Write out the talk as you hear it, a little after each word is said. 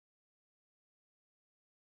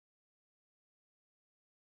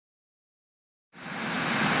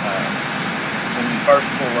first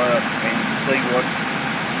pull up and you see what,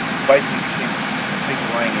 basically you see people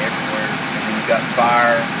laying everywhere, and then you got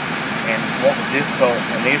fire, and what was difficult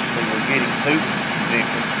initially was getting to the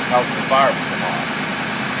victims because the fire was so hot.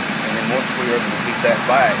 And then once we were able to keep that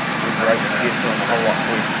back, we were able to get to them a whole lot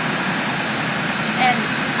quicker. And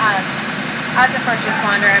as a first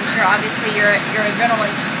responder, I'm sure obviously your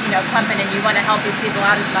adrenaline's pumping, and you want to help these people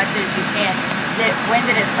out as much as you can. When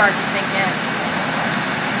did it start to sink in?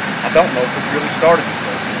 I don't know if it's really started to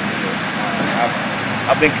sink in yet.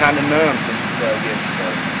 I've been kind of numb since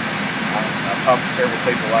yesterday. I talked to several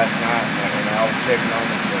people last night, and they all were checking on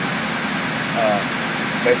us, and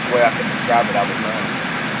best way I could describe it, I was numb.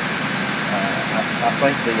 I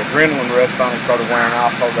think the adrenaline rush finally started wearing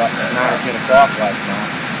off about 9 or 10 o'clock last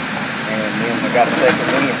night, and then I got a second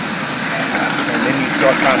wind, and then you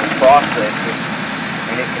start trying to process it,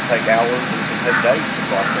 and it can take hours and it can take days to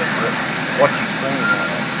process it. What you've seen,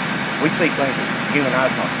 we see things that human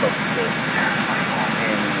eyes not supposed to see,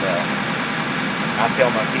 and I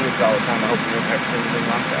tell my kids all the time, I hope you never have to see anything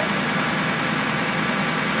like that.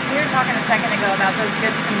 We were talking a second ago about those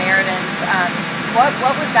Good Samaritans. What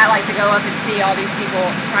was that like to go up and see all these people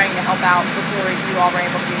trying to help out before you all were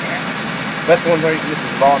able to be there? That's one reason this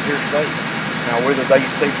is a volunteer state. Now, whether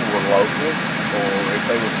these people were local or if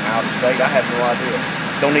they were from out of state, I have no idea.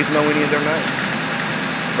 Don't even know any of their names.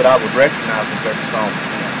 But I would recognize them if I saw them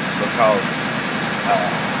because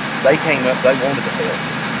they came up, they wanted to help,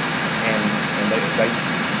 and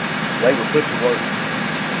they were put to work.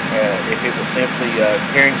 If it was simply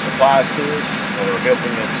carrying supplies to us or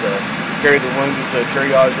helping us carry the wounded to a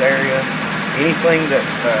triage area, anything that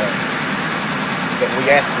we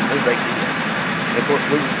asked them to do, they did. And of course,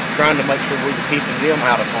 we were trying to make sure we were keeping them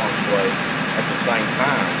out of harm's way at the same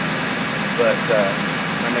time. But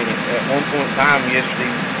I mean, at one point in time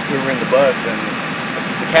yesterday, we were in the bus, and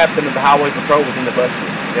the captain of the highway patrol was in the bus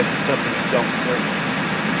with me. That's just something you don't see.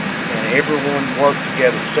 And everyone worked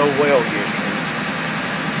together so well yesterday.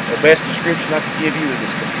 The best description I could give you is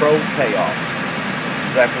it's controlled chaos. That's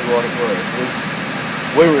exactly what it was.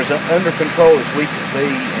 We were as under control as we could be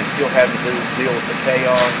and still having to deal with the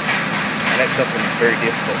chaos, and that's something that's very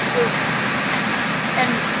difficult to do.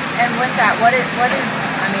 And with that, what is,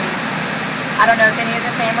 I mean, I don't know if any of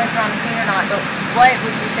the families are on the scene or not, but what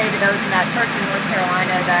would you say to those in that church in North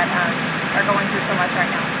Carolina that are going through so much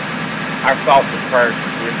right now? Our thoughts and prayers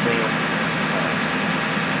are with them.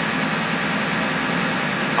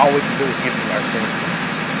 All we can do is give them our symptoms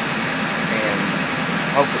and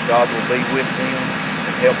hope that God will be with them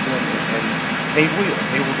and help them, and He will.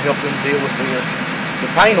 He will help them deal with this. The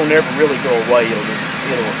pain will never really go away. It'll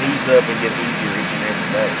ease up and get easier each and every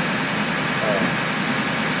day.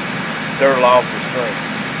 Their loss is great,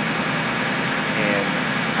 and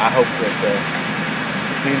I hope that the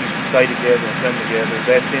communities will stay together and come together.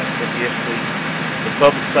 That incident yesterday, the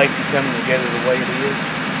public safety coming together the way it is,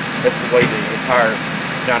 that's the way the entire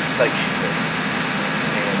United States should be,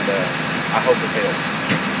 and I hope it helps.